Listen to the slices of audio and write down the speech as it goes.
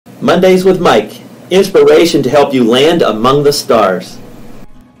Mondays with Mike, inspiration to help you land among the stars.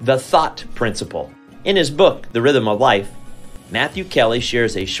 The Thought Principle. In his book, The Rhythm of Life, Matthew Kelly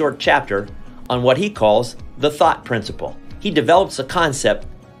shares a short chapter on what he calls the thought principle. He develops a concept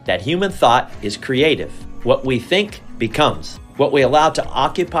that human thought is creative. What we think becomes. What we allow to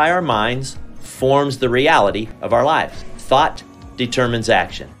occupy our minds forms the reality of our lives. Thought determines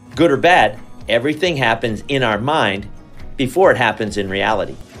action. Good or bad, everything happens in our mind before it happens in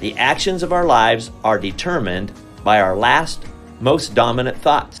reality. The actions of our lives are determined by our last, most dominant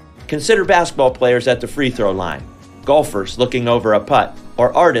thoughts. Consider basketball players at the free throw line, golfers looking over a putt,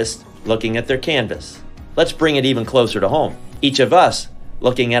 or artists looking at their canvas. Let's bring it even closer to home. Each of us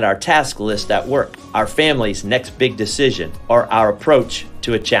looking at our task list at work, our family's next big decision, or our approach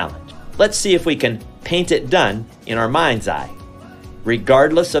to a challenge. Let's see if we can paint it done in our mind's eye,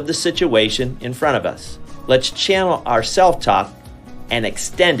 regardless of the situation in front of us. Let's channel our self-talk and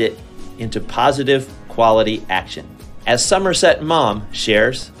extend it into positive quality action. As Somerset Maugham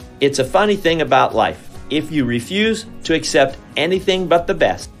shares, it's a funny thing about life. If you refuse to accept anything but the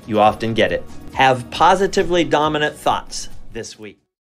best, you often get it. Have positively dominant thoughts this week.